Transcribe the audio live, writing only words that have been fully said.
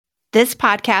This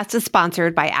podcast is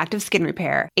sponsored by Active Skin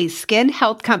Repair, a skin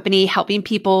health company helping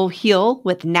people heal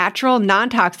with natural,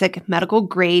 non-toxic,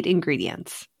 medical-grade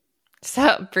ingredients.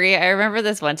 So, Brie, I remember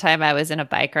this one time I was in a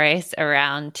bike race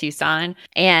around Tucson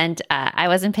and I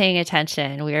wasn't paying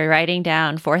attention. We were riding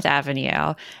down 4th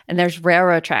Avenue and there's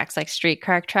railroad tracks, like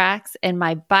streetcar tracks. And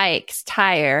my bike's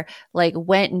tire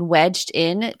went and wedged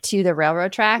in to the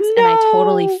railroad tracks and I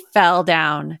totally fell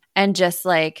down and just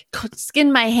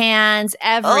skinned my hands,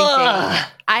 everything. Ugh.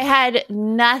 I had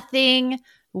nothing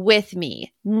with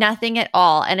me, nothing at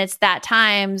all. And it's that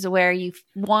times where you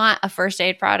want a first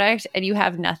aid product and you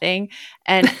have nothing.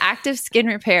 And Active Skin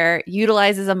Repair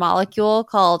utilizes a molecule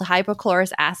called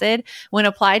hypochlorous acid. When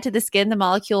applied to the skin, the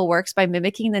molecule works by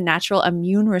mimicking the natural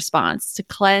immune response to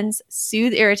cleanse,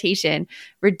 soothe irritation,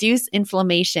 reduce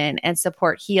inflammation, and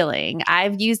support healing.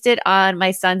 I've used it on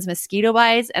my son's mosquito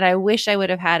bites, and I wish I would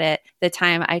have had it the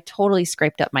time I totally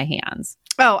scraped up my hands.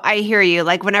 Oh, I hear you.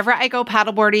 Whenever I go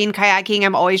paddleboarding, kayaking,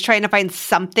 I'm always trying to find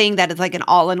something that is an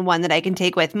all-in-one that I can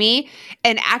take with me.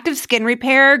 And Active Skin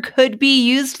Repair could be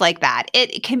used like that.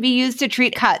 It can be used to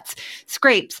treat cuts,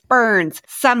 scrapes, burns,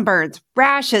 sunburns,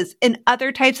 rashes, and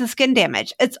other types of skin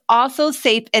damage. It's also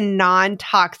safe and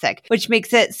non-toxic, which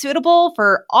makes it suitable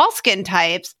for all skin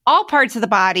types, all parts of the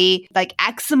body, like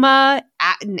eczema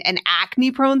and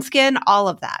acne-prone skin, all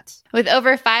of that. With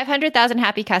over 500,000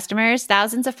 happy customers,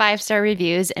 thousands of 5-star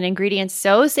reviews, and ingredients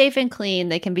so safe and clean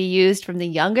they can be used from the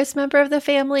youngest member of the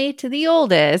family to the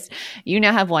oldest, you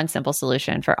now have one simple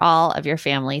solution for all of your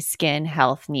family's skin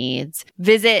health needs.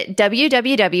 Visit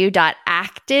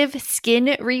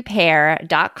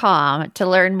www.activeskinrepair.com to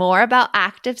learn more about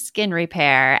Active Skin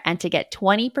Repair and to get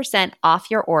 20%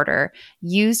 off your order.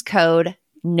 Use code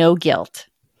NOGUILT.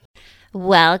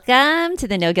 Welcome to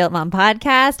the No Guilt Mom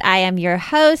podcast. I am your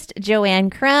host, Joanne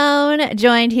Crone,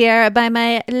 joined here by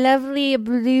my lovely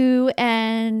blue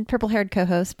and purple-haired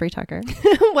co-host, Brie Tucker.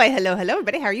 Why, hello,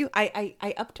 everybody. How are you?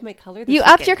 I upped my color. You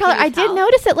upped your color. I did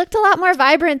notice it looked a lot more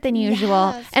vibrant than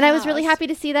usual. Yes, and I was really happy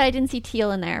to see that I didn't see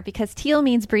teal in there because teal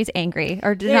means Brie's angry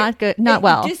or not good, not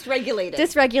well.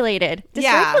 Dysregulated.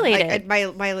 Yeah,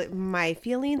 my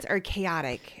feelings are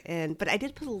chaotic, but I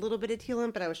did put a little bit of teal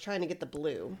in, but I was trying to get the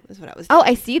blue. Is what I was doing. Oh,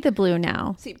 I see the blue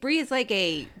now. See, Brie is like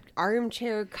a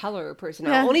armchair color person.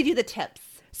 I'll only do the tips.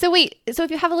 So wait, so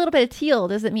if you have a little bit of teal,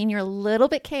 does it mean you're a little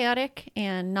bit chaotic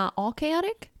and not all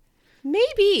chaotic?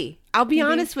 Maybe. I'll be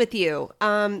honest with you.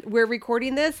 We're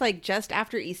recording this just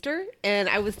after Easter, and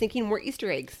I was thinking more Easter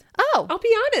eggs. Oh. I'll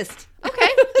be honest. Okay.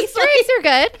 Easter eggs are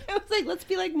good. I was let's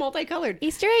be multicolored.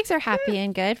 Easter eggs are happy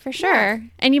and good for sure. Yeah.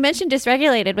 And you mentioned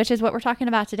dysregulated, which is what we're talking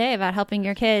about today, about helping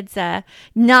your kids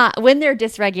not when they're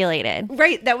dysregulated.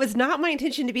 Right. That was not my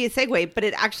intention to be a segue, but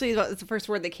it actually was the first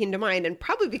word that came to mind, and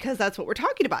probably because that's what we're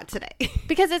talking about today.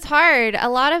 Because it's hard. A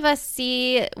lot of us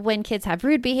see when kids have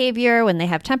rude behavior, when they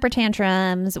have temper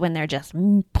tantrums, when they're just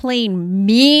plain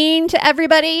mean to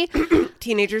everybody.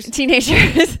 Teenagers.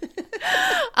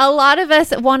 A lot of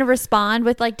us want to respond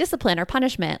with discipline or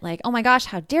punishment. Oh my gosh,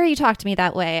 how dare you talk to me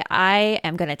that way? I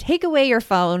am going to take away your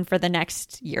phone for the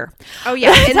next year. Oh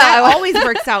yeah. And that always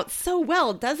works out so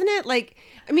well, doesn't it?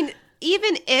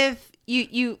 Even if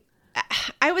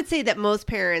I would say that most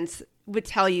parents would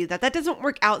tell you that doesn't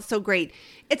work out so great.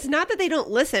 It's not that they don't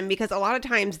listen, because a lot of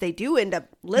times they do end up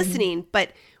listening, but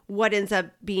what ends up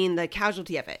being the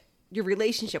casualty of it? Your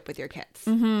relationship with your kids.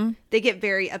 Mm-hmm. They get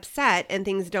very upset and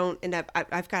things don't end up.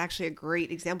 I've got actually a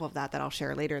great example of that I'll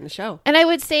share later in the show. And I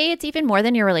would say it's even more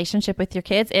than your relationship with your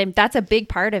kids. And that's a big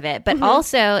part of it. But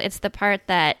also it's the part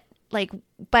that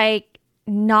by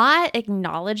not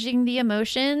acknowledging the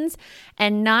emotions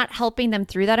and not helping them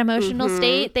through that emotional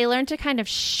state, they learn to kind of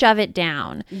shove it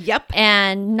down. Yep.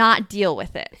 And not deal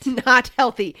with it. Not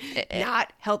healthy.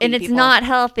 Not healthy. And it's not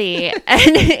healthy. And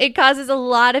it causes a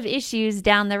lot of issues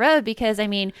down the road because,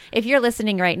 if you're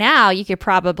listening right now, you could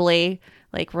probably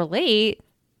relate.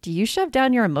 Do you shove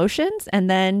down your emotions and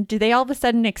then do they all of a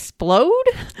sudden explode?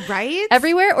 Right?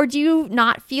 Everywhere? Or do you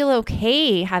not feel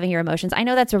okay having your emotions? I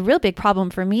know that's a real big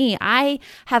problem for me. I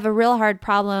have a real hard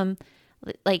problem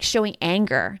showing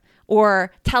anger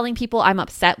or telling people I'm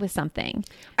upset with something.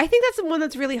 I think that's the one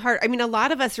that's really hard. A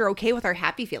lot of us are okay with our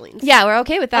happy feelings. Yeah, we're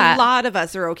okay with that. A lot of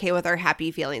us are okay with our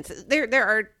happy feelings. There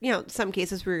are, some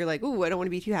cases where you're like, ooh, I don't want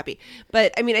to be too happy.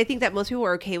 But I think that most people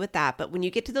are okay with that. But when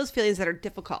you get to those feelings that are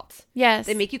difficult, yes,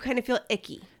 they make you kind of feel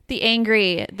icky. the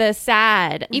angry, the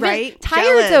sad, even right?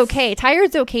 tired's Jealous. okay.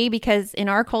 Tired's okay because in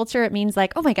our culture, it means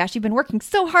like, oh my gosh, you've been working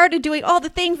so hard at doing all the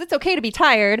things. It's okay to be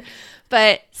tired.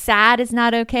 But sad is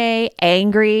not okay.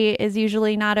 Angry is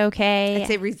usually not okay. I'd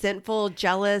say resentful,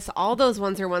 jealous, all those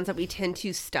ones are ones that we tend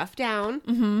to stuff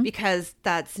down because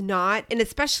that's not, and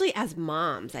especially as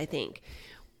moms, I think.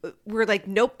 We're like,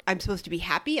 nope, I'm supposed to be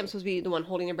happy. I'm supposed to be the one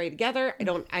holding everybody together.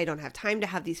 I don't have time to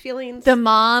have these feelings. The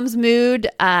mom's mood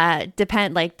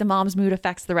the mom's mood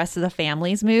affects the rest of the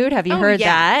family's mood. Have you heard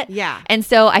that? Yeah. And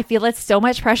so I feel it's so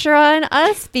much pressure on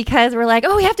us because we're like,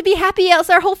 oh, we have to be happy else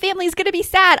our whole family's going to be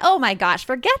sad. Oh my gosh,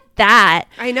 forget that.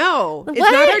 I know. What?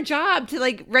 It's not our job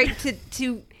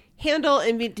to handle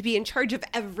and to be in charge of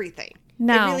everything.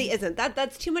 No. It really isn't.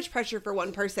 That's too much pressure for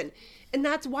one person. And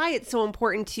that's why it's so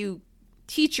important to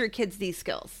teach your kids these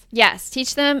skills. Yes,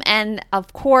 teach them. And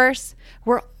of course,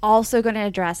 we're also going to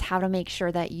address how to make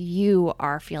sure that you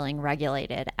are feeling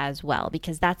regulated as well,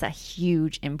 because that's a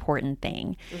huge, important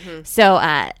thing. So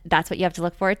that's what you have to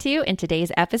look forward to in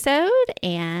today's episode.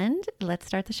 And let's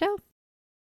start the show.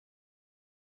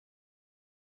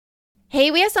 Hey,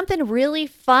 we have something really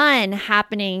fun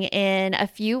happening in a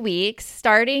few weeks,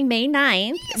 starting May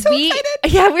 9th. So excited.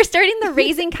 Yeah, we're starting the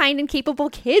Raising Kind and Capable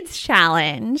Kids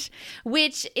Challenge,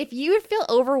 which if you feel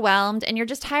overwhelmed and you're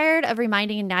just tired of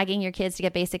reminding and nagging your kids to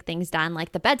get basic things done,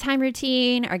 like the bedtime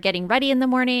routine or getting ready in the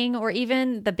morning, or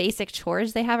even the basic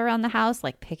chores they have around the house,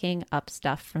 like picking up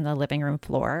stuff from the living room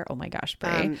floor. Oh my gosh,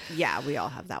 Brie. Yeah, we all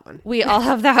have that one. We all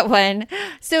have that one.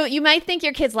 So you might think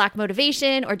your kids lack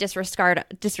motivation or disregard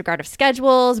of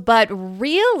schedules, but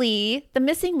really the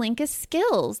missing link is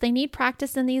skills. They need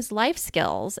practice in these life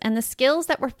skills. And the skills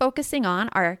that we're focusing on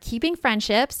are keeping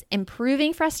friendships,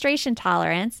 improving frustration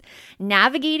tolerance,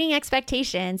 navigating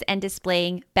expectations, and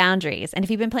displaying boundaries. And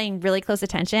if you've been paying really close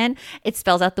attention, it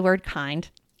spells out the word kind.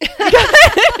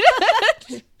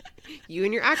 You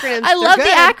and your acronyms. I love the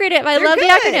acronym. I love the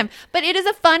good. acronym. But it is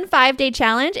a fun 5-day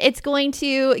challenge. It's going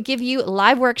to give you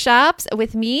live workshops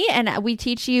with me, and we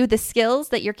teach you the skills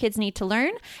that your kids need to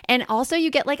learn. And also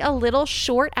you get like a little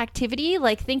short activity,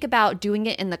 like think about doing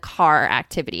it in the car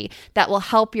activity that will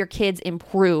help your kids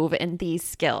improve in these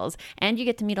skills. And you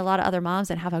get to meet a lot of other moms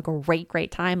and have a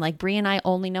great time. Like Brie and I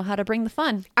only know how to bring the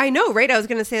fun. I know, right? I was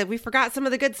going to say that we forgot some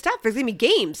of the good stuff. There's going to be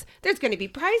games. There's going to be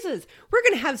prizes. We're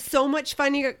going to have so much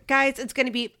fun, you guys. It's going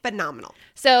to be phenomenal.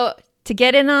 So to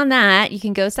get in on that, you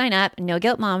can go sign up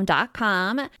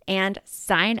noguiltmom.com and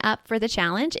sign up for the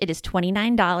challenge. It is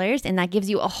 $29, and that gives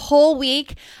you a whole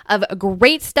week of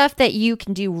great stuff that you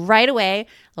can do right away.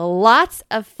 Lots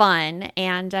of fun.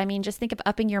 And I mean, just think of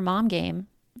upping your mom game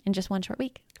in just one short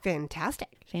week.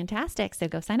 Fantastic. So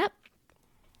go sign up.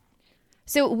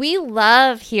 So we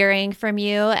love hearing from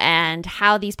you and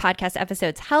how these podcast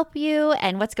episodes help you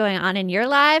and what's going on in your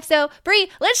life. So Brie,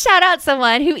 let's shout out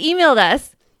someone who emailed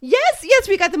us. Yes,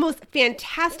 we got the most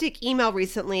fantastic email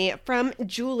recently from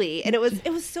Julie, and it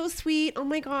was so sweet. Oh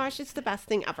my gosh, it's the best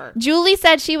thing ever. Julie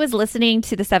said she was listening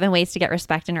to the 7 Ways to Get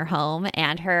Respect in her home,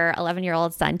 and her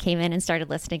 11-year-old son came in and started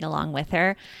listening along with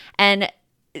her. And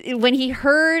when he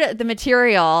heard the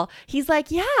material, he's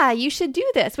like, yeah, you should do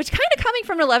this, which kind of coming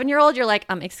from an 11-year-old, you're like,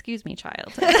 excuse me,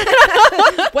 child.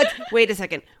 Wait a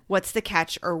second. What's the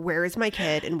catch, or where is my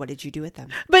kid and what did you do with them?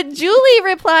 But Julie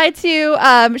replied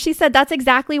to, she said that's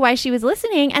exactly why she was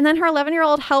listening. And then her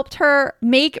 11-year-old helped her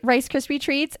make Rice Krispie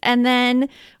treats and then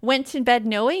went to bed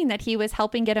knowing that he was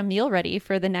helping get a meal ready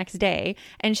for the next day.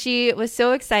 And she was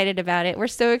so excited about it. We're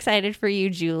so excited for you,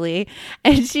 Julie.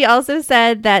 And she also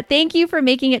said that thank you for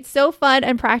making it so fun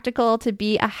and practical to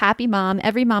be a happy mom.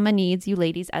 Every mama needs you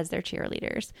ladies as their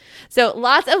cheerleaders. So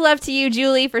lots of love to you,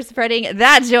 Julie, for spreading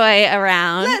that joy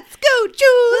around. Let's go,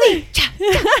 Julie!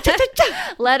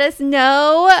 Let us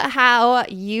know how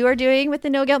you are doing with the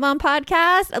No Guilt Mom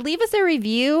podcast. Leave us a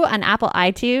review on Apple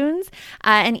iTunes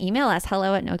and email us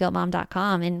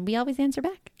hello@noguiltmom.com, and we always answer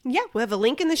back. Yeah, we'll have a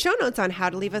link in the show notes on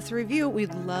how to leave us a review.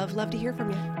 We'd love to hear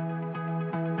from you.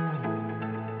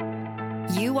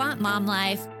 You want mom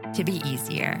life to be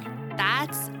easier.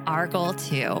 That's our goal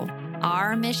too.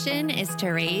 Our mission is to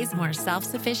raise more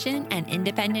self-sufficient and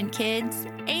independent kids,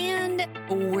 and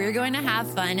we're going to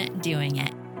have fun doing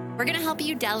it. We're going to help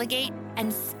you delegate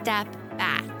and step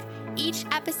back. Each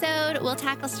episode will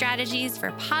tackle strategies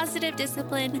for positive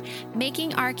discipline,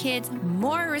 making our kids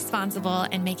more responsible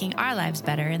and making our lives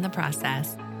better in the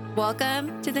process.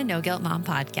 Welcome to the No Guilt Mom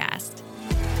podcast.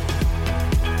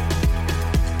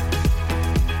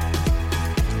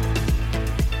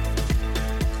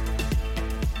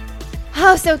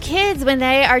 Oh, so kids, when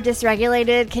they are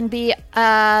dysregulated, can be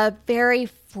very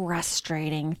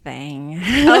frustrating thing.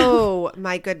 Oh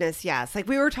my goodness, yes. Like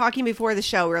we were talking before the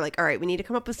show, we were like, all right, we need to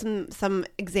come up with some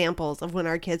examples of when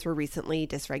our kids were recently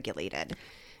dysregulated.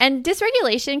 And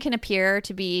dysregulation can appear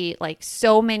to be like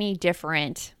so many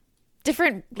different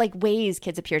like ways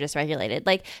kids appear dysregulated.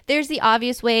 Like there's the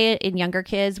obvious way in younger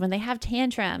kids when they have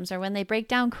tantrums or when they break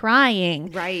down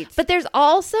crying. Right. But there's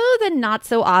also the not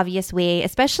so obvious way,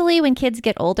 especially when kids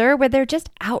get older, where they're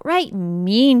just outright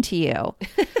mean to you.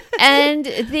 And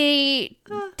they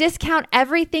discount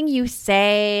everything you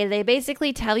say. They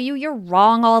basically tell you you're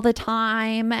wrong all the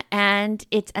time. And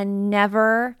it's a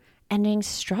never ending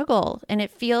struggle. And it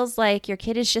feels like your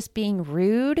kid is just being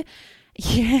rude.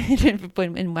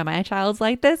 When my child's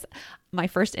like this, my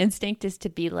first instinct is to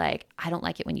be like, I don't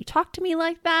like it when you talk to me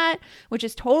like that, which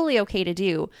is totally okay to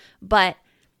do. But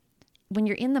when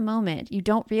you're in the moment, you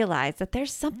don't realize that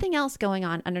there's something else going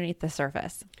on underneath the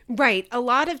surface. Right. A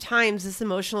lot of times this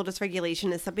emotional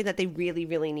dysregulation is something that they really,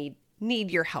 really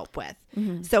need your help with.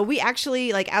 Mm-hmm. So we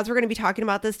actually, like, as we're going to be talking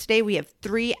about this today, we have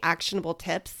 3 actionable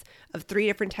tips of 3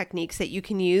 different techniques that you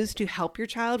can use to help your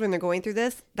child when they're going through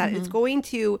this, that is going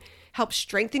to help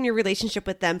strengthen your relationship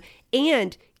with them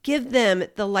and give them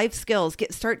the life skills,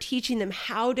 start teaching them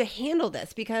how to handle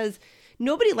this, because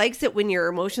nobody likes it when your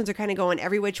emotions are kind of going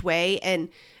every which way. And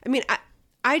I mean,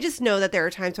 I just know that there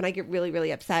are times when I get really,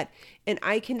 really upset and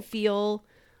I can feel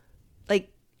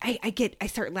like I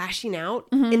start lashing out,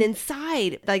 and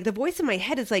inside, like the voice in my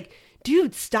head is like,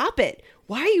 dude, stop it.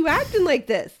 Why are you acting like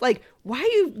this? Like, why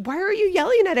are you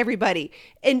yelling at everybody?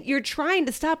 And you're trying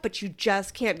to stop, but you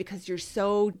just can't because you're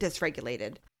so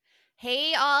dysregulated.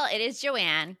 Hey all, it is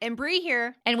Joanne. And Bree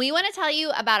here. And we want to tell you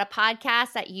about a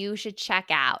podcast that you should check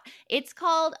out. It's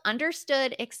called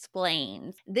Understood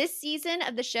Explains. This season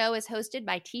of the show is hosted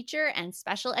by teacher and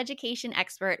special education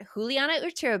expert Juliana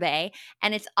Urturbe,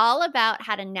 and it's all about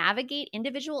how to navigate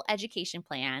individual education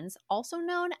plans, also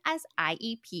known as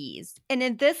IEPs. And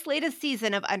in this latest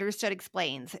season of Understood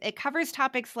Explains, it covers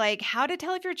topics like how to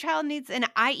tell if your child needs an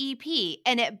IEP,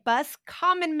 and it busts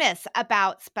common myths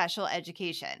about special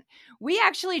education. We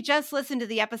actually just listened to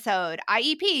the episode,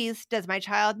 IEPs, Does My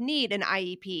Child Need an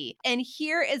IEP? And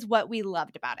here is what we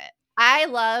loved about it. I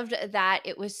loved that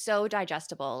it was so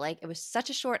digestible. Like it was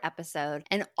such a short episode,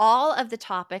 and all of the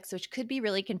topics, which could be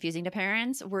really confusing to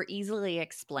parents, were easily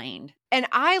explained. And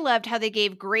I loved how they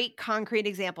gave great concrete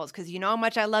examples, because you know how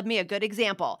much I love me a good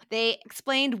example. They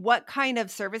explained what kind of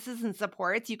services and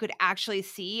supports you could actually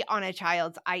see on a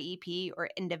child's IEP or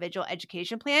individual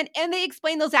education plan. And they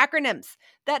explained those acronyms.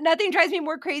 That nothing drives me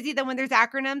more crazy than when there's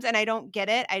acronyms and I don't get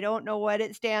it. I don't know what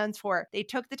it stands for. They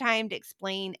took the time to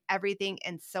explain everything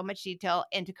in so much detail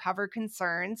and to cover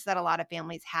concerns that a lot of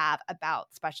families have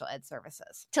about special ed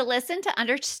services. To listen to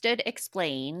Understood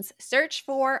Explains, search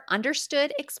for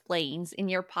Understood Explains in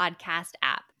your podcast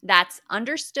app. That's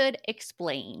Understood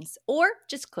Explains, or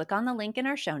just click on the link in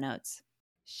our show notes.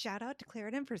 Shout out to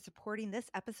Claritin for supporting this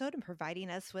episode and providing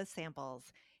us with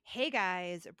samples. Hey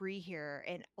guys, Bree here,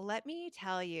 and let me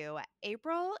tell you,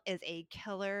 April is a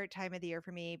killer time of the year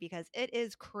for me because it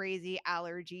is crazy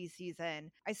allergy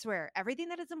season. I swear, everything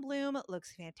that is in bloom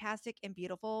looks fantastic and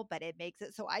beautiful, but it makes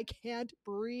it so I can't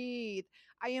breathe.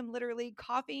 I am literally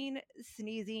coughing,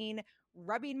 sneezing,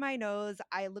 rubbing my nose.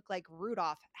 I look like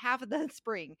Rudolph half of the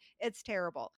spring. It's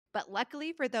terrible. But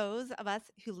luckily for those of us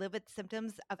who live with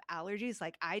symptoms of allergies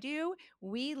like I do,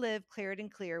 we live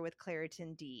Claritin Clear with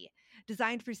Claritin D.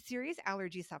 Designed for serious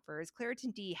allergy sufferers,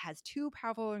 Claritin D has 2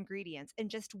 powerful ingredients in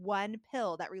just 1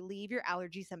 pill that relieve your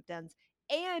allergy symptoms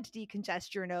and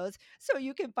decongest your nose so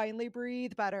you can finally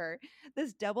breathe better.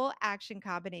 This double action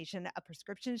combination of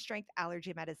prescription strength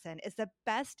allergy medicine is the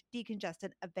best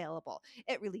decongestant available.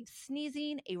 It relieves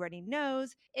sneezing, a runny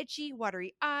nose, itchy,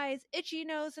 watery eyes, itchy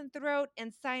nose and throat,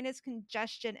 and sinus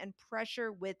congestion and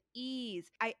pressure with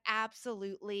ease. I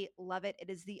absolutely love it. It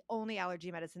is the only allergy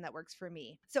medicine that works for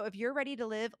me. So if you're ready to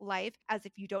live life as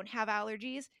if you don't have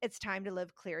allergies, it's time to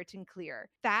live Claritin Clear.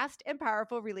 Fast and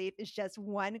powerful relief is just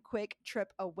 1 quick trip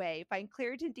away. Find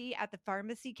Claritin D at the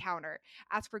pharmacy counter.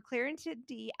 Ask for Claritin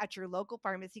D at your local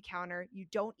pharmacy counter. You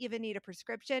don't even need a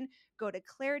prescription. Go to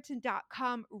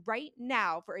Claritin.com right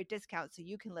now for a discount so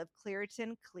you can live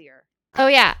Claritin Clear. Oh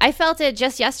yeah, I felt it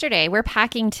just yesterday. We're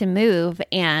packing to move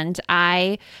and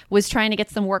I was trying to get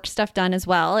some work stuff done as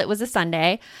well. It was a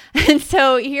Sunday. And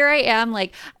so here I am,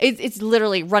 like it's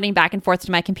literally running back and forth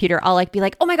to my computer. I'll like be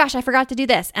like, "Oh my gosh, I forgot to do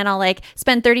this." And I'll like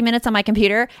spend 30 minutes on my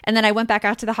computer, and then I went back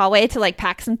out to the hallway to like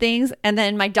pack some things, and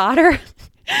then my daughter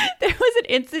There was an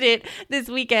incident this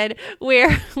weekend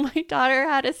where my daughter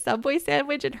had a Subway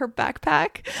sandwich in her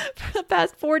backpack for the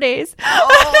past 4 days.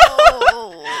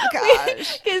 Oh,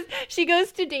 gosh. Because she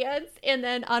goes to dance, and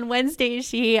then on Wednesdays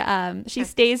she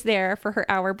stays there for her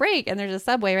hour break, and there's a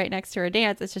Subway right next to her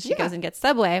dance. It's just she goes and gets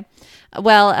Subway.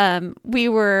 Well, we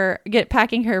were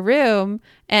packing her room,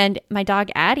 and my dog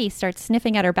Addie starts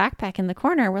sniffing at her backpack in the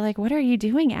corner. We're like, "What are you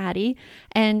doing, Addie?"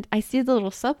 And I see the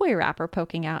little Subway wrapper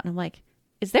poking out, and I'm like,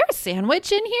 "Is there a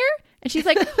sandwich in here?" And she's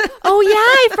like, "Oh yeah,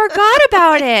 I forgot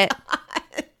about it.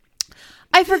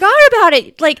 I forgot about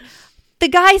it. Like, the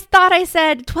guys thought I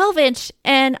said 12-inch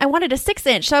and I wanted a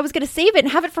 6-inch. So I was going to save it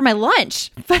and have it for my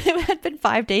lunch." But it had been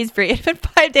 5 days, Brie. It had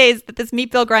been 5 days that this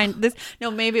meatball grind,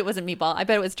 maybe it wasn't meatball. I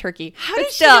bet it was turkey. How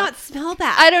did she not smell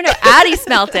that? I don't know. Addie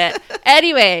smelt it.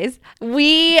 Anyways,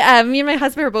 me and my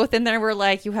husband were both in there. We're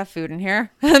like, "You have food in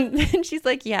here?" And she's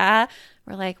like, "Yeah."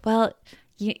 We're like, "Well,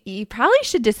 you probably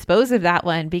should dispose of that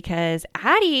one because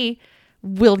Addie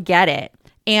will get it."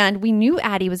 And we knew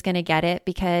Addie was going to get it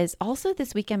because also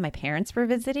this weekend my parents were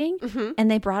visiting and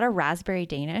they brought a raspberry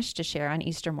Danish to share on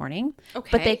Easter morning. Okay.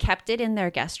 But they kept it in their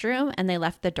guest room and they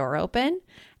left the door open.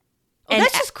 Oh, and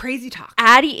that's just crazy talk.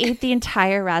 Addie ate the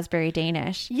entire raspberry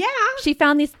Danish. Yeah. She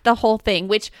found the whole thing,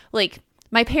 which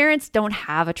my parents don't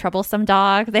have a troublesome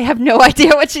dog. They have no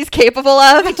idea what she's capable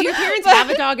of. Wait, do your parents have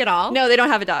a dog at all? No, they don't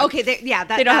have a dog. Okay, they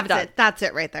don't have a dog. That's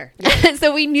it right there. Yeah.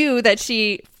 So we knew that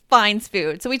she finds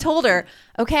food. So we told her,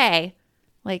 "Okay,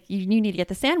 you need to get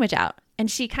the sandwich out." And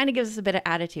she kind of gives us a bit of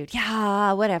attitude.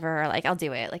 "Yeah, whatever. I'll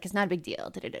do it. It's not a big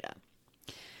deal."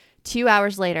 2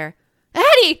 hours later,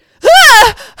 "Addie,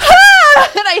 ah,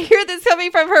 ah!" And I hear this coming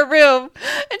from her room.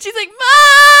 And she's like,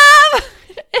 "Mom!"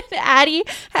 And Addie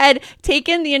had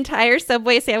taken the entire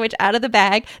Subway sandwich out of the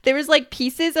bag. There was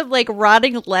pieces of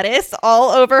rotting lettuce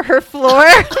all over her floor.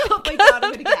 Oh my God,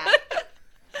 I'm gonna gag.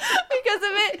 Because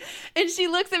of it. And she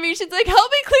looks at me, she's like,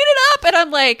 "Help me clean it up." And I'm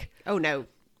like, "Oh no.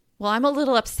 Well, I'm a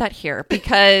little upset here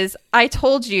because I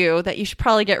told you that you should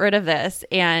probably get rid of this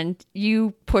and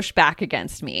you pushed back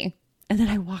against me." And then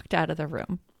I walked out of the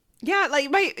room. Yeah,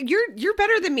 you're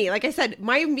better than me. Like I said,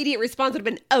 my immediate response would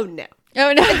have been, "Oh no."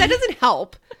 Oh no. That doesn't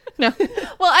help. No.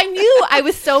 Well, I knew I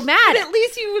was so mad. But at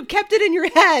least you kept it in your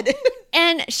head.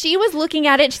 And she was looking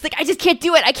at it. She's like, "I just can't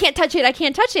do it. I can't touch it. I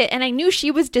can't touch it." And I knew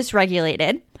she was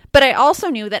dysregulated. But I also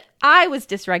knew that I was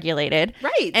dysregulated.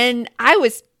 Right. And I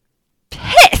was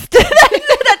pissed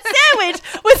that sandwich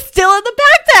was still in the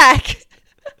backpack.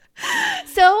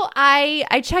 So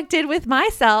I checked in with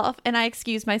myself and I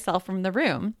excused myself from the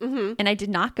room. Mm-hmm. And I did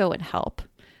not go and help.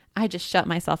 I just shut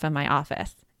myself in my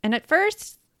office. And at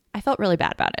first, I felt really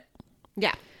bad about it.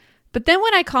 Yeah. But then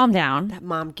when I calmed down. That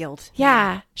mom guilt.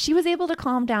 Yeah. She was able to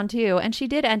calm down too. And she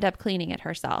did end up cleaning it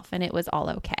herself. And it was all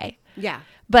okay. Yeah.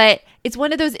 But it's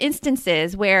one of those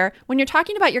instances where when you're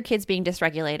talking about your kids being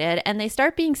dysregulated and they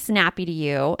start being snappy to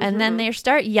you and then they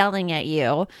start yelling at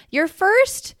you, your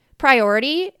first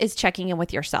priority is checking in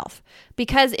with yourself.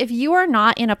 Because if you are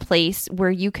not in a place where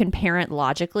you can parent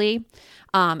logically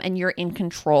and you're in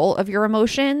control of your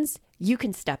emotions, you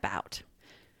can step out.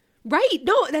 Right.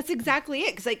 No, that's exactly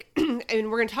it. Because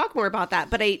and we're going to talk more about that.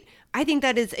 But I think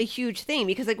that is a huge thing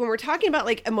because when we're talking about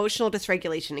emotional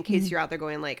dysregulation, in case you're out there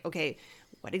going okay,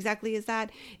 what exactly is that?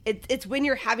 It's when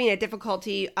you're having a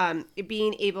difficulty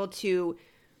being able to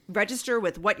register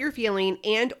with what you're feeling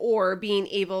and or being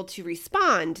able to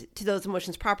respond to those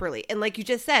emotions properly. And like you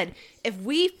just said, if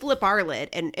we flip our lid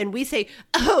and we say,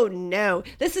 "Oh no,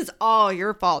 this is all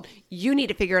your fault. You need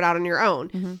to figure it out on your own."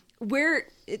 Mm-hmm.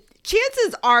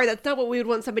 Chances are that's not what we would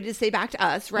want somebody to say back to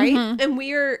us, right? Mm-hmm. And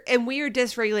we are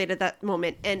dysregulated at that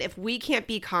moment. And if we can't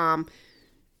be calm,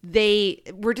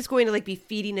 we're just going to be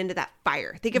feeding into that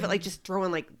fire. Think of it like just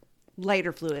throwing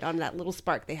lighter fluid on that little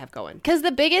spark they have going. Because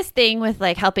the biggest thing with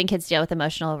helping kids deal with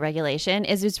emotional regulation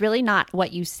is it's really not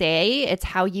what you say, it's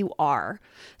how you are.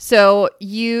 So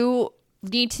you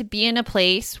need to be in a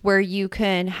place where you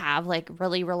can have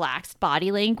really relaxed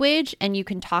body language and you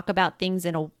can talk about things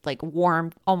in a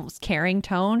warm, almost caring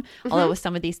tone. Mm-hmm. Although with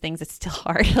some of these things it's still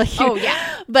hard. Oh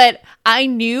yeah. But I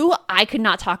knew I could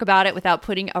not talk about it without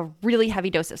putting a really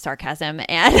heavy dose of sarcasm.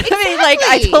 And exactly.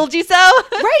 I told you so.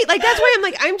 Right. That's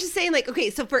why I'm just saying okay,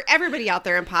 so for everybody out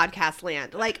there in podcast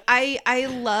land, I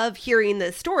love hearing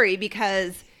this story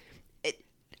because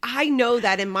I know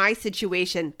that in my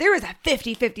situation, there was a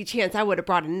 50-50 chance I would have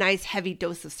brought a nice heavy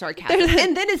dose of sarcasm.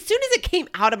 And then as soon as it came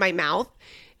out of my mouth,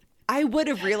 I would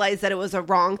have realized that it was a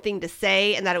wrong thing to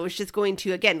say and that it was just going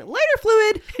to, again, lighter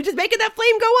fluid, just making that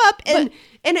flame go up.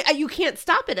 And you can't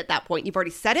stop it at that point. You've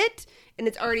already said it, and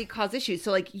it's already caused issues.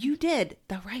 So, like, you did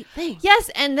the right thing.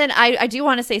 Yes, and then I do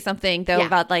want to say something, though,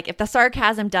 about, like, if the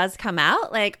sarcasm does come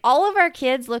out, like, all of our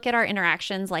kids look at our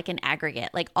interactions like an aggregate,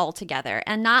 like, all together,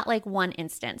 and not, like, one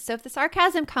instance. So if the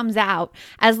sarcasm comes out,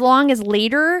 as long as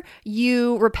later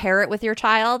you repair it with your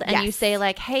child and you say,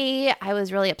 like, hey, I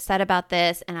was really upset about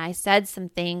this, and I said some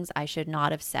things I should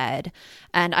not have said,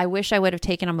 and I wish I would have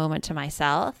taken a moment to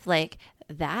myself, like,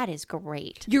 that is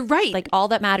great. You're right. Like, all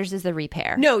that matters is the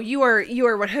repair. No, you are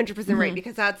 100% right,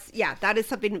 because that is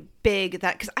something big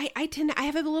that, because I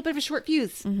have a little bit of a short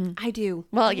fuse. I do.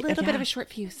 Well, a little bit of a short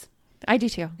fuse. I do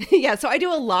too. Yeah, so I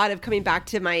do a lot of coming back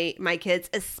to my kids,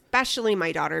 especially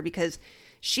my daughter, because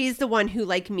she's the one who,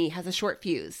 like me, has a short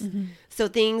fuse. So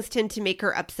things tend to make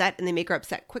her upset, and they make her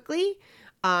upset quickly.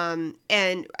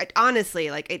 And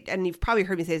honestly, like, and you've probably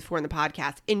heard me say this before in the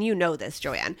podcast, and you know this,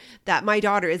 Joanne, that my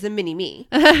daughter is a mini me.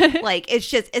 Like,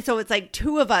 so it's like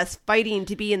two of us fighting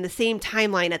to be in the same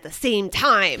timeline at the same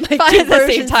time. Like, two the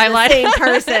same timeline. The same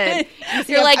person.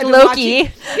 You're like Loki.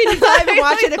 I've been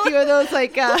watching a few of those,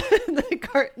 like,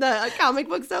 the comic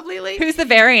book stuff lately. Who's the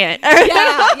variant? Yeah,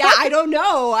 I don't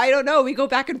know. We go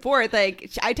back and forth.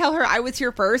 Like, I tell her I was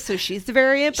here first, so she's the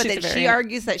variant, but then she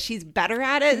argues that she's better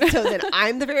at it, so then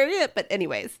I'm the variant. But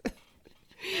anyways,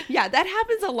 yeah, that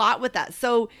happens a lot with us.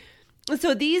 So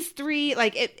these three,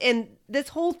 like, and this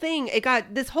whole thing,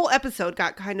 this whole episode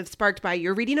got kind of sparked by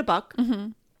you're reading a book.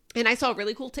 And I saw a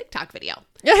really cool TikTok video.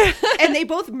 And they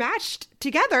both matched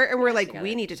together, and we're like,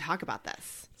 we need to talk about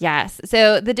this. Yes.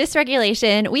 So the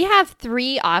dysregulation, we have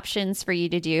 3 options for you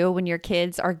to do when your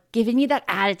kids are giving you that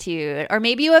attitude. Or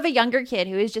maybe you have a younger kid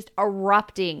who is just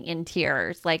erupting in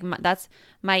tears. Like, that's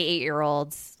my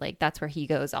 8-year-old's, like, that's where he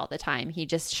goes all the time. He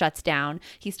just shuts down.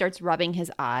 He starts rubbing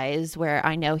his eyes where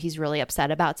I know he's really upset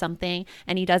about something,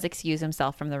 and he does excuse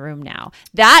himself from the room now.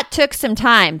 That took some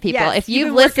time, people. Yes, if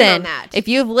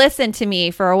you've listened to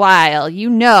me for a while, you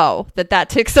know that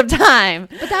took some time.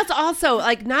 But that's also,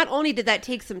 like, not only did that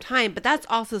take some time, but that's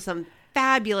also some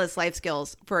fabulous life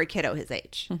skills for a kiddo his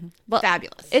age. Well,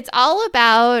 fabulous. It's all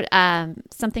about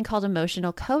something called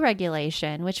emotional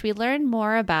co-regulation, which we learned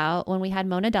more about when we had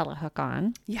Mona Delahook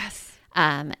on. Yes.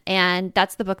 And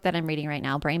that's the book that I'm reading right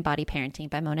now, Brain Body Parenting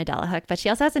by Mona Delahook. But she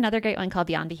also has another great one called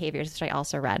Beyond Behaviors, which I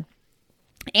also read.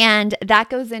 And that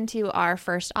goes into our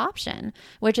first option,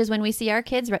 which is when we see our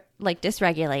kids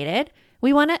dysregulated,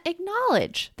 we want to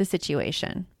acknowledge the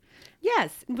situation.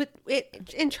 Yes,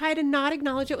 and try to not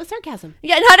acknowledge it with sarcasm.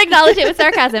 Yeah, not acknowledge it with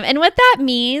sarcasm. And what that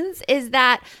means is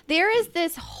that there is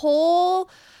this whole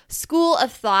school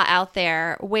of thought out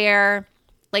there where,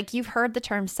 like, you've heard the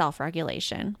term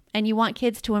self-regulation, and you want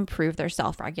kids to improve their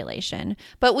self-regulation.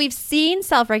 But we've seen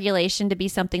self-regulation to be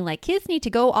something like kids need to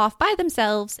go off by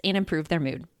themselves and improve their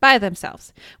mood by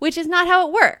themselves, which is not how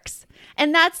it works.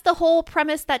 And that's the whole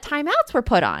premise that timeouts were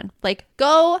put on. Like,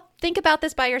 go think about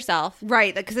this by yourself.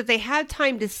 Right, because if they have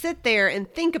time to sit there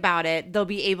and think about it, they'll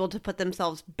be able to put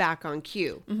themselves back on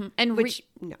cue. And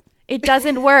no. It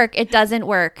doesn't work. It doesn't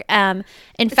work. In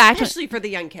fact, especially for the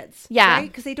young kids. Yeah.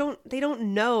 Right? Because they don't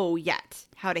know yet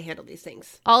how to handle these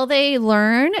things. All they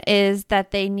learn is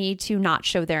that they need to not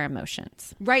show their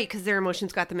emotions. Right, because their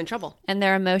emotions got them in trouble. And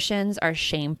their emotions are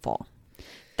shameful.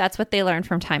 That's what they learned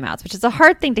from timeouts, which is a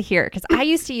hard thing to hear because I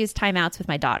used to use timeouts with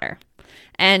my daughter.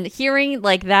 And hearing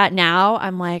like that now,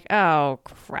 I'm like, oh,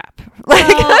 crap.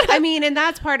 Well, I mean, and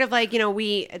that's part of, like, you know,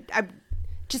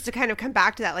 just to kind of come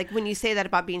back to that, like, when you say that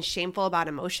about being shameful about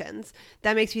emotions,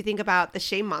 that makes me think about the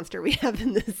shame monster we have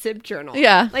in the SIB journal.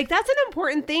 Yeah. Like, that's an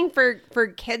important thing for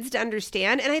kids to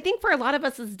understand. And I think for a lot of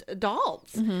us as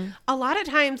adults, a lot of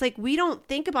times, like, we don't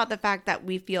think about the fact that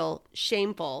we feel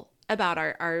shameful about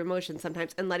our emotions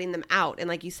sometimes and letting them out. And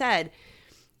like you said,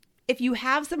 if you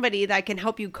have somebody that can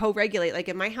help you co-regulate, like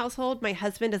in my household, my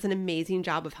husband does an amazing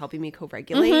job of helping me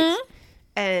co-regulate.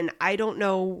 And I don't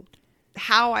know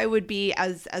how I would be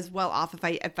as well off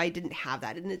if I didn't have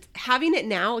that. And it's having it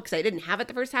now, because I didn't have it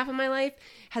the first half of my life,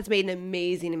 has made an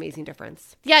amazing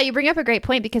difference. Yeah, you bring up a great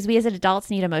point because we as adults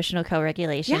need emotional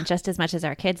co-regulation just as much as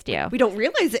our kids do. We don't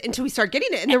realize it until we start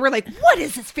getting it. And then we're like, what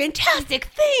is this fantastic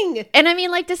thing? And I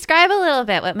mean, like, describe a little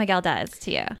bit what Miguel does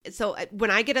to you. So when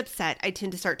I get upset, I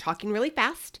tend to start talking really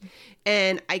fast,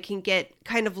 and I can get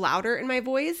kind of louder in my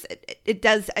voice.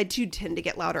 I do tend to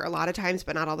get louder a lot of times,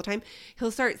 but not all the time.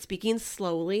 He'll start speaking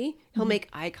slowly. He'll make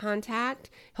eye contact.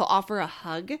 He'll offer a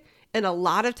hug. And a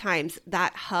lot of times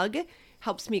that hug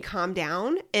helps me calm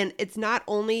down. And it's not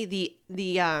only the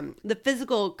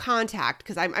physical contact,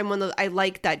 because I'm one of those, I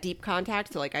like that deep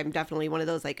contact. So like I'm definitely one of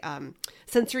those like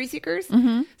sensory seekers.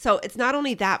 So it's not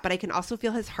only that, but I can also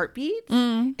feel his heartbeats,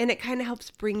 and it kind of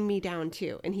helps bring me down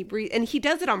too. And he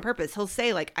does it on purpose. He'll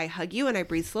say like, I hug you and I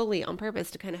breathe slowly on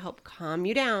purpose to kind of help calm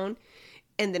you down,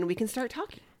 and then we can start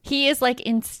talking. He is like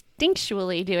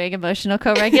instinctually doing emotional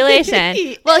co-regulation.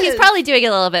 He's probably doing it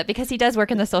a little bit because he does work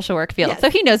in the social work field.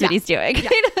 So he knows what he's doing. Yeah.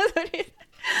 He knows what he's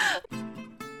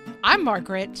I'm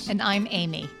Margaret. And I'm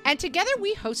Amy. And together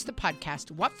we host the podcast,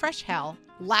 What Fresh Hell?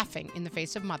 Laughing in the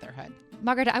Face of Motherhood.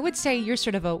 Margaret, I would say you're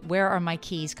sort of a where are my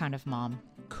keys kind of mom.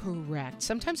 Correct.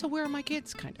 Sometimes a where are my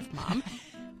kids kind of mom.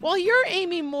 Well, you're,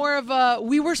 Amy, more of a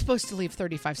we were supposed to leave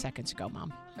 35 seconds ago,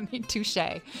 mom. I mean, touche.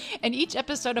 In each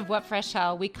episode of What Fresh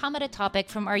Hell, we come at a topic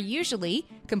from our usually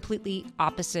completely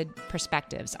opposite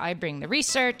perspectives. I bring the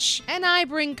research. And I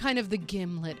bring kind of the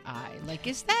gimlet eye. Like,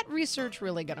 is that research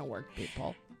really going to work,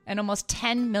 people? And almost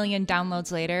 10 million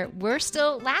downloads later, we're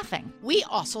still laughing. We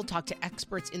also talk to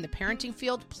experts in the parenting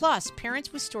field, plus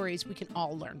parents with stories we can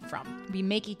all learn from. We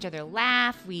make each other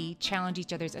laugh, we challenge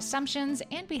each other's assumptions,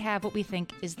 and we have what we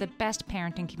think is the best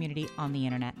parenting community on the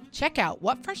internet. Check out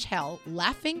What Fresh Hell?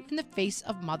 Laughing in the Face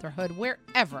of Motherhood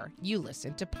wherever you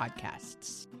listen to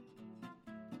podcasts.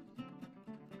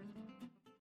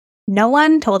 No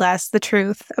one told us the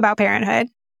truth about parenthood.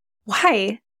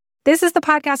 Why? This is the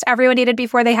podcast everyone needed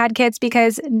before they had kids,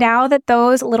 because now that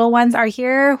those little ones are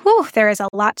here, there is a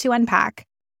lot to unpack.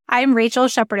 I'm Rachel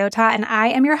Shepardota, and I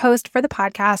am your host for the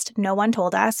podcast No One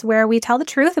Told Us, where we tell the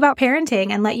truth about parenting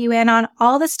and let you in on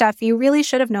all the stuff you really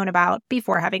should have known about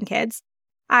before having kids.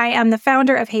 I am the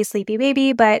founder of Hey Sleepy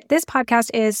Baby, but this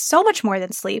podcast is so much more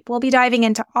than sleep. We'll be diving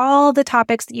into all the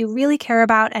topics that you really care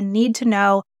about and need to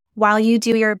know while you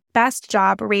do your best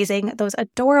job raising those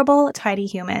adorable, tiny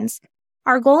humans.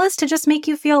 Our goal is to just make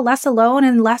you feel less alone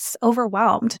and less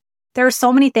overwhelmed. There are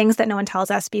so many things that no one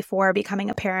tells us before becoming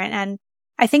a parent, and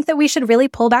I think that we should really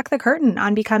pull back the curtain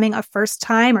on becoming a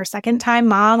first-time or second-time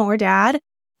mom or dad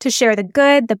to share the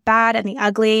good, the bad, and the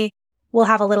ugly. We'll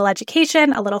have a little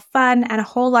education, a little fun, and a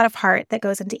whole lot of heart that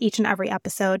goes into each and every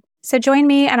episode. So join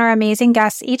me and our amazing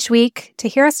guests each week to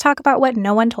hear us talk about what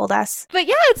no one told us. But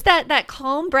yeah, it's that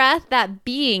calm breath, that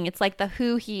being. It's like the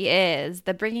who he is,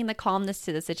 the bringing the calmness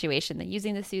to the situation, the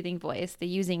using the soothing voice, the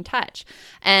using touch.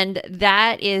 And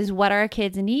that is what our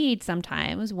kids need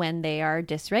sometimes when they are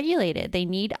dysregulated. They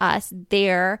need us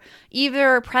there,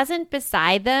 either present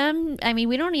beside them. I mean,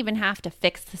 we don't even have to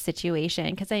fix the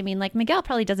situation, because I mean, like Miguel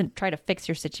probably doesn't try to fix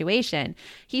your situation.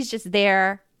 He's just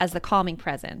there as the calming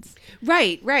presence.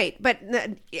 Right. But,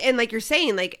 and like you're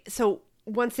saying, like, so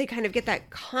once they kind of get that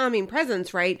calming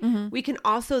presence, right, we can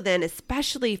also then,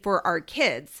 especially for our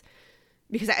kids,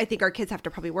 because I think our kids have to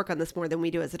probably work on this more than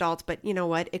we do as adults, but you know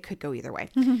what? It could go either way.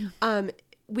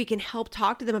 We can help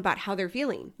talk to them about how they're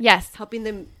feeling. Yes. Helping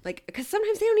them, like, because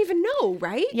sometimes they don't even know,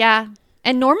 right? Yeah.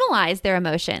 And normalize their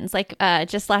emotions. Like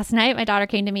just last night, my daughter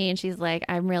came to me and she's like,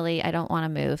 I don't want to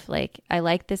move. Like, I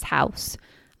like this house.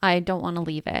 I don't want to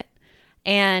leave it.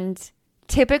 And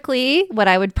typically what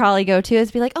I would probably go to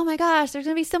is be like, oh my gosh, there's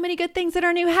going to be so many good things in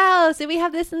our new house. And we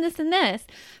have this and this and this.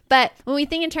 But when we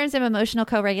think in terms of emotional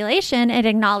co-regulation and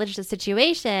acknowledge the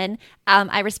situation,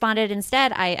 I responded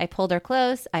instead. I pulled her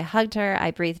close. I hugged her.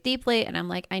 I breathed deeply. And I'm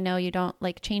like, I know you don't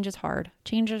like, change is hard.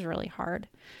 Change is really hard.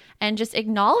 And just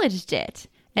acknowledged it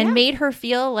and made her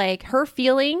feel like her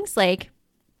feelings, like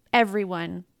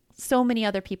everyone, so many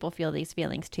other people feel these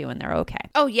feelings too, and they're okay.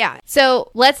 Oh, yeah.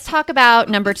 So let's talk about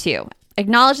number 2.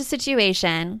 Acknowledge the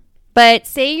situation, but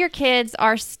say your kids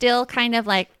are still kind of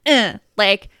like,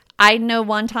 like I know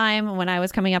one time when I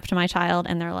was coming up to my child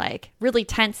and they're like really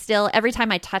tense still. Every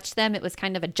time I touched them, it was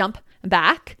kind of a jump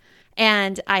back.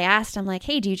 And I asked, I'm like,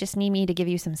 hey, do you just need me to give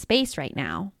you some space right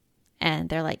now? And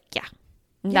they're like, yeah.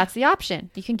 And that's the option.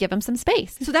 You can give them some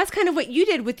space. So that's kind of what you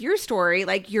did with your story.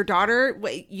 Like your daughter,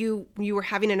 you were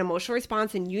having an emotional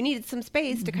response and you needed some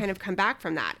space to kind of come back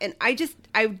from that. And I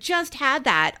just had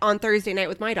that on Thursday night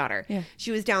with my daughter. Yeah. She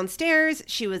was downstairs.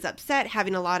 She was upset,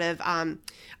 having a lot of, I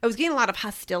was getting a lot of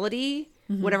hostility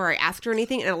whenever I asked her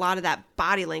anything, and a lot of that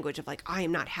body language of like, I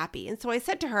am not happy. And so I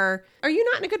said to her, are you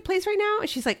not in a good place right now? And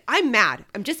she's like, I'm mad.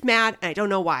 I'm just mad. And I don't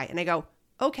know why. And I go,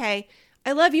 okay.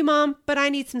 I love you, Mom, but I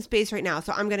need some space right now,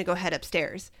 so I'm going to go head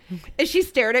upstairs. And she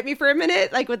stared at me for a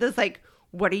minute, like with this, like,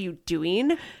 what are you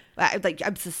doing?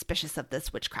 I'm suspicious of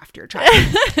this witchcraft you're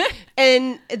trying.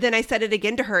 And then I said it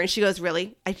again to her, and she goes,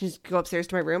 really? I just go upstairs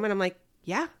to my room, and I'm like,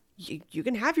 yeah, you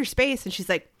can have your space. And she's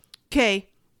like, okay.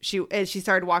 And she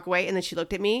started to walk away, and then she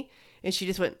looked at me, And she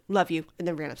just went, love you, and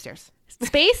then ran upstairs.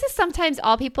 Space is sometimes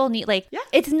all people need. Like, Yeah.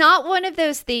 it's not one of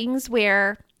those things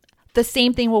where the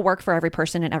same thing will work for every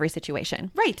person in every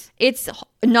situation. Right. It's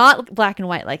not black and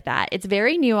white like that. It's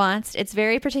very nuanced. It's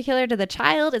very particular to the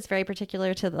child. It's very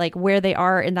particular to like where they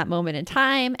are in that moment in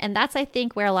time. And that's, I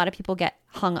think, where a lot of people get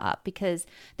hung up, because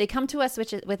they come to us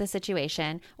with a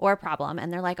situation or a problem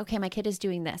and they're like, okay, my kid is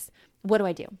doing this. What do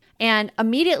I do? And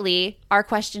immediately our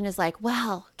question is like,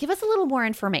 well, give us a little more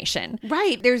information.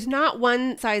 Right. There's not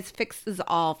one size fixes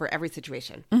all for every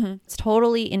situation. It's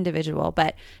totally individual,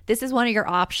 but this is one of your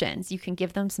options. You can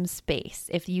give them some space.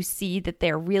 If you see that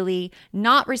they're really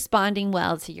not responding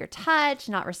well to your touch,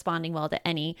 not responding well to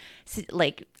any,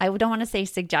 like, I don't want to say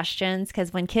suggestions,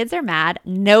 because when kids are mad,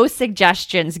 no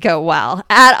suggestions go well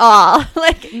at all.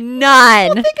 Like, none.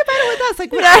 Well, think about it with us.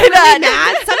 Like, when I'm really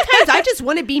mad, sometimes I just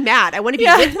want to be mad. I want to be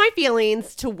with my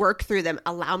feelings to work through them.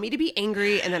 Allow me to be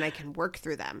angry, and then I can work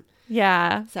through them.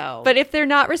 Yeah. So, but if they're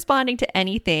not responding to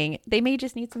anything, they may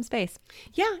just need some space.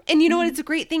 yeah. And you know what? It's a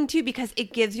great thing too, because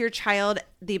it gives your child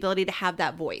the ability to have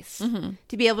that voice,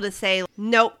 to be able to say,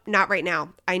 nope, not right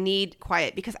now. I need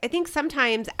quiet. Because I think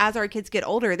sometimes as our kids get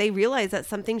older, they realize that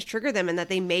some things trigger them and that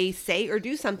they may say or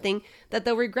do something that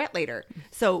they'll regret later.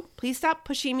 So please stop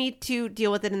pushing me to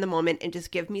deal with it in the moment and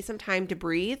just give me some time to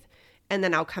breathe. And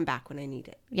then I'll come back when I need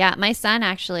it. Yeah, my son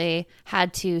actually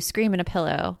had to scream in a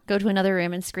pillow, go to another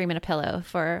room and scream in a pillow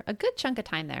for a good chunk of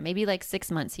time there. Maybe like 6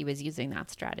 months he was using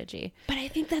that strategy. But I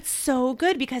think that's so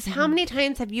good, because how many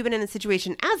times have you been in a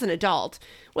situation as an adult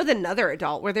with another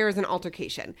adult where there was an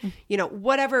altercation? You know,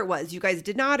 whatever it was, you guys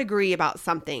did not agree about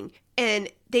something and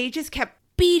they just kept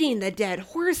beating the dead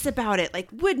horse about it, like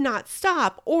would not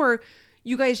stop. Or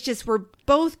you guys just were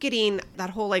both getting that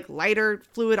whole like lighter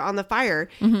fluid on the fire,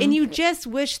 and you just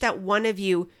wish that one of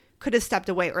you could have stepped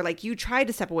away, or like you tried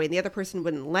to step away and the other person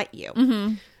wouldn't let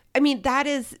you. I mean,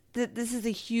 this is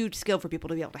a huge skill for people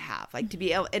to be able to have, like to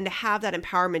be able and to have that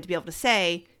empowerment to be able to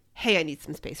say, hey, I need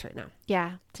some space right now.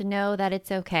 Yeah, to know that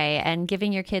it's okay. And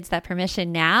giving your kids that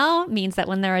permission now means that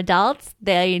when they're adults,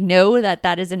 they know that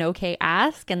that is an okay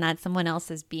ask and that someone else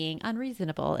is being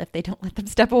unreasonable if they don't let them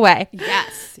step away.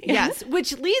 Yes, yes.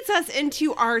 Which leads us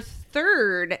into our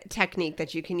third technique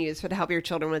that you can use to help your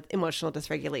children with emotional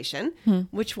dysregulation.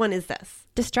 Which one is this?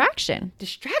 Distraction.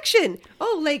 Distraction.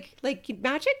 Oh, like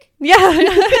magic?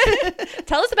 Yeah.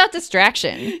 Tell us about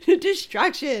distraction.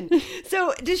 Distraction.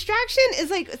 So distraction is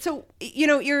like, so, you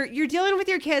know, you're dealing with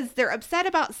your kids. They're upset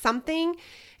about something.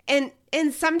 And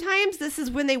sometimes this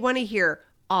is when they want to hear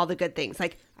all the good things.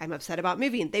 Like, I'm upset about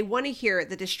moving. They want to hear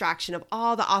the distraction of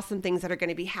all the awesome things that are going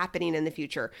to be happening in the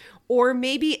future. Or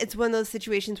maybe it's one of those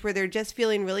situations where they're just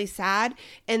feeling really sad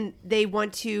and they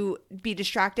want to be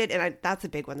distracted. And that's a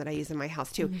big one that I use in my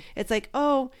house too. It's like,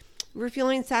 oh, we're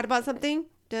feeling sad about something.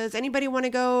 Does anybody want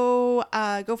to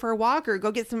go for a walk or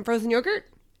go get some frozen yogurt?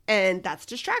 And that's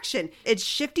distraction. It's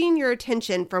shifting your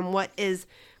attention from what is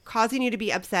causing you to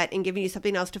be upset and giving you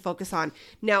something else to focus on.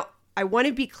 Now, I want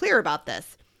to be clear about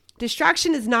this.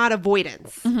 Distraction is not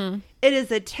avoidance. It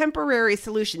is a temporary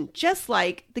solution, just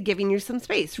like the giving you some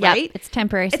space, right? It's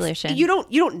temporary solution. You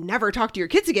don't never talk to your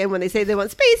kids again when they say they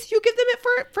want space. You give them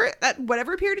it for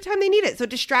whatever period of time they need it. So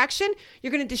distraction,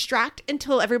 you're going to distract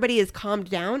until everybody is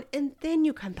calmed down, and then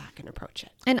you come back and approach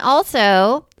it. And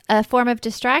also, a form of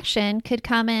distraction could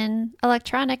come in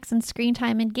electronics and screen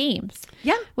time and games.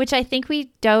 Yeah. Which I think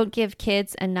we don't give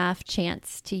kids enough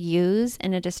chance to use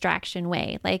in a distraction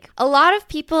way. Like, a lot of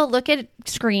people look at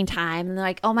screen time and they're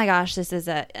like, oh my gosh, this is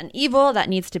an evil that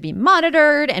needs to be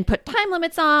monitored and put time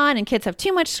limits on, and kids have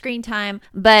too much screen time.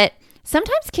 But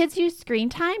sometimes kids use screen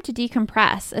time to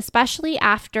decompress, especially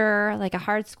after like a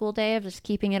hard school day of just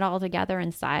keeping it all together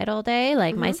inside all day.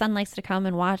 Like my son likes to come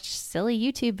and watch silly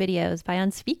YouTube videos by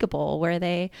Unspeakable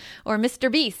or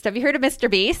Mr. Beast. Have you heard of Mr.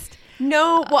 Beast?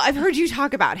 No, well, I've heard you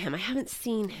talk about him. I haven't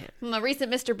seen him. A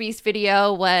recent Mr. Beast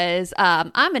video was,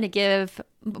 I'm going to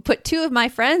put two of my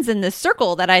friends in this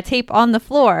circle that I tape on the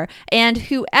floor, and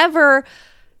whoever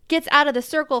gets out of the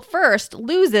circle first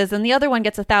loses, and the other one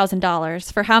gets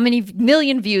 $1,000 for how many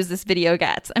million views this video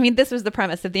gets. I mean, this was the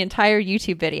premise of the entire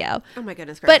YouTube video. Oh my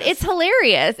goodness gracious. But it's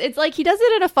hilarious. It's like he does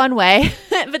it in a fun way.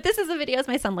 But this is the videos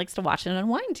my son likes to watch and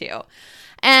unwind to.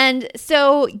 And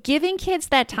so giving kids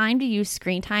that time to use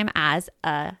screen time as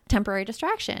a temporary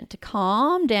distraction, to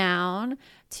calm down,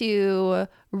 to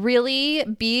really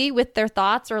be with their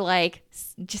thoughts, or like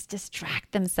just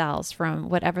distract themselves from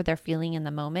whatever they're feeling in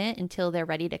the moment until they're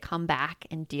ready to come back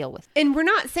and deal with it. And we're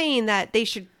not saying that they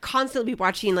should constantly be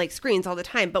watching like screens all the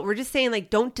time, but we're just saying like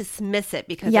don't dismiss it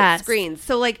because of screens.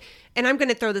 So like, and I'm going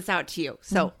to throw this out to you.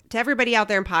 So to everybody out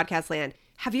there in podcast land,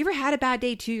 Have you ever had a bad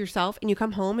day too yourself and you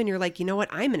come home and you're like, you know what?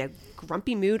 I'm in a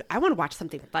grumpy mood. I want to watch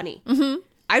something funny.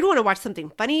 I'd want to watch something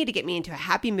funny to get me into a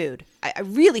happy mood. I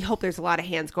really hope there's a lot of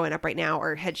hands going up right now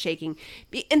or head shaking.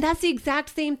 And that's the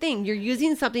exact same thing. You're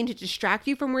using something to distract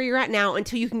you from where you're at now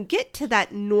until you can get to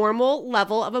that normal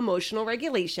level of emotional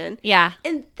regulation. Yeah.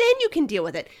 And then you can deal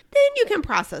with it. Then you can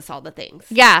process all the things.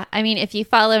 Yeah. I mean, if you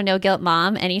follow No Guilt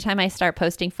Mom, anytime I start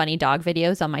posting funny dog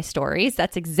videos on my stories,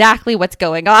 that's exactly what's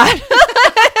going on.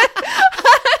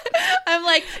 I'm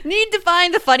like, need to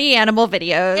find the funny animal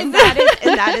videos. And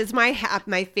that is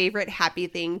my favorite happy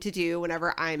thing to do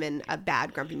whenever I'm in a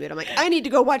bad grumpy mood. I'm like, I need to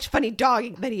go watch funny dog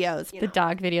videos. The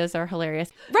dog videos are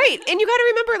hilarious. Right. And you got to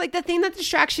remember, like, the thing that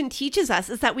distraction teaches us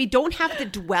is that we don't have to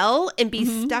dwell and be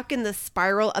stuck in the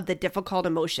spiral of the difficult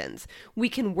emotions. We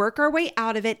can work our way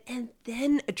out of it and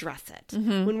then address it.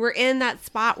 When we're in that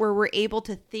spot where we're able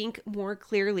to think more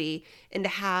clearly and to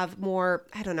have more,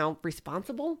 I don't know,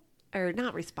 responsible. Or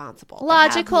not responsible.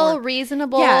 Logical,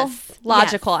 reasonable. Yes.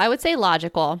 Logical. Yes. I would say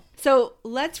logical. So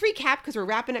let's recap because we're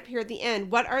wrapping up here at the end.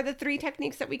 What are the 3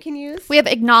 techniques that we can use? We have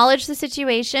acknowledge the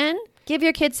situation, give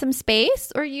your kids some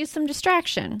space, or use some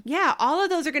distraction. Yeah, all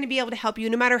of those are going to be able to help you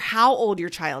no matter how old your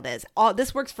child is.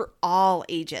 This works for all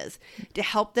ages to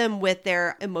help them with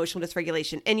their emotional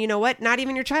dysregulation. And you know what? Not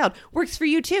even your child. Works for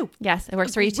you too. Yes, it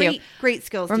works for you too. Great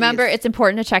skills. Remember, it's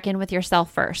important to check in with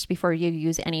yourself first before you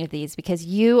use any of these because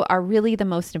you are really the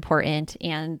most important.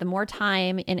 And the more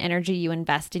time and energy you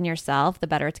invest in yourself, the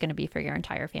better it's going to be for your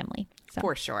entire family. So,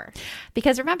 for sure.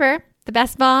 Because remember, the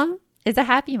best mom is a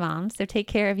happy mom. So take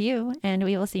care of you, and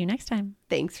we will see you next time.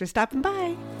 Thanks for stopping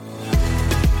by.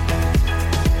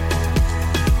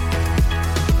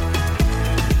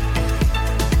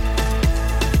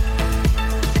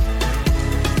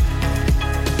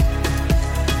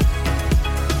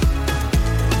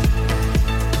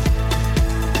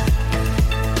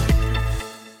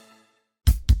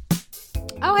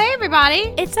 Oh, hey,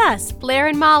 everybody. It's us, Blair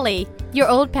and Molly, your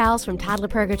old pals from Toddler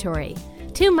Purgatory.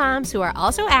 2 moms who are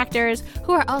also actors,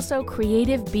 who are also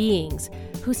creative beings,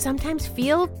 who sometimes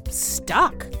feel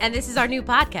stuck. And this is our new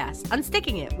podcast,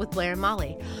 Unsticking It with Blair and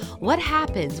Molly. What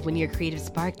happens when your creative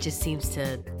spark just seems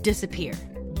to disappear?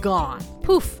 Gone.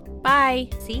 Poof. Bye.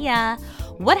 See ya.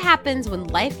 What happens when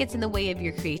life gets in the way of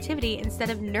your creativity instead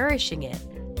of nourishing it?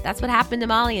 That's what happened to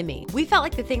Molly and me. We felt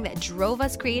like the thing that drove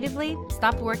us creatively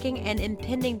stopped working and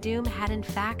impending doom had in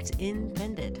fact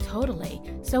impended. Totally.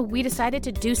 So we decided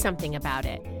to do something about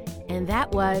it. And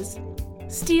that was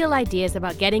steal ideas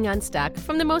about getting unstuck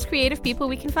from the most creative people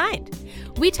we can find.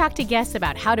 We talked to guests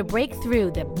about how to break through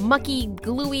the mucky,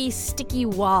 gluey, sticky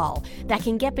wall that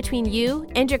can get between you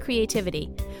and your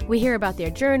creativity. We hear about their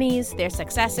journeys, their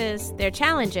successes, their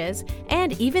challenges,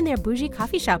 and even their bougie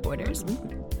coffee shop orders.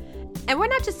 And we're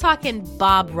not just talking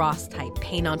Bob Ross type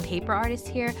paint on paper artists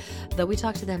here, though we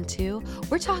talk to them too.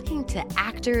 We're talking to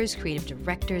actors, creative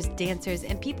directors, dancers,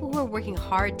 and people who are working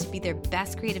hard to be their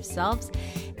best creative selves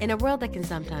in a world that can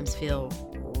sometimes feel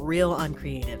real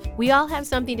uncreative. We all have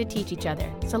something to teach each other,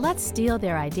 so let's steal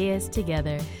their ideas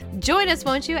together. Join us,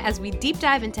 won't you, as we deep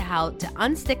dive into how to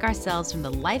unstick ourselves from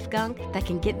the life gunk that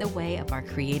can get in the way of our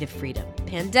creative freedom.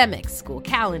 Pandemics, school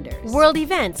calendars, world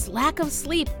events, lack of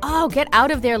sleep. Oh, get out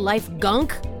of their life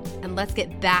gunk. And let's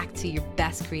get back to your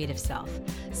best creative self.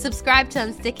 Subscribe to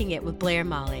Unsticking It with Blair and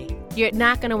Molly. You're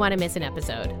not going to want to miss an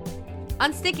episode.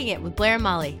 Unsticking It with Blair and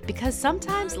Molly, because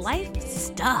sometimes life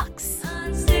sucks.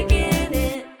 Unsticking